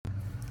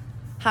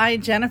Hi,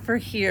 Jennifer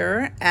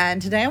here, and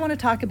today I want to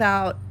talk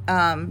about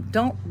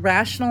don't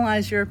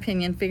rationalize your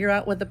opinion, figure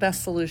out what the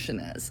best solution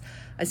is.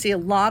 I see a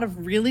lot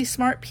of really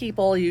smart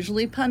people,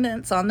 usually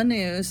pundits on the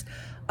news,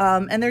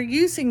 and they're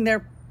using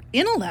their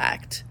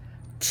intellect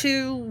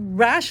to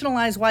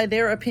rationalize why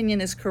their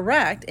opinion is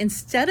correct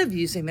instead of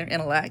using their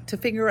intellect to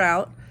figure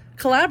out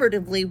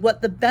collaboratively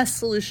what the best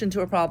solution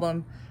to a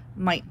problem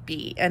might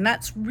be. And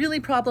that's really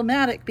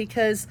problematic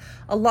because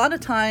a lot of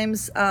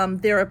times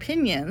their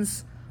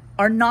opinions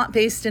are not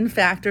based in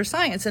fact or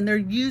science, and they're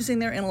using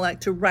their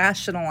intellect to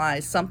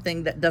rationalize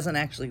something that doesn't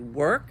actually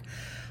work.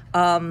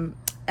 And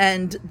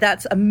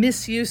that's a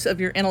misuse of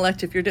your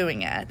intellect if you're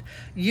doing it.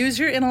 Use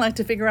your intellect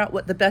to figure out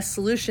what the best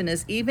solution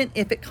is, even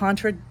if it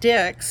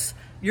contradicts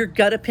your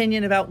gut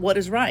opinion about what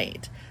is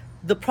right.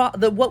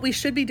 What we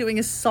should be doing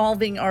is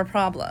solving our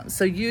problems.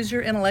 So use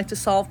your intellect to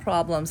solve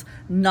problems,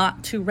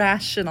 not to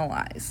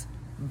rationalize.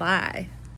 Bye.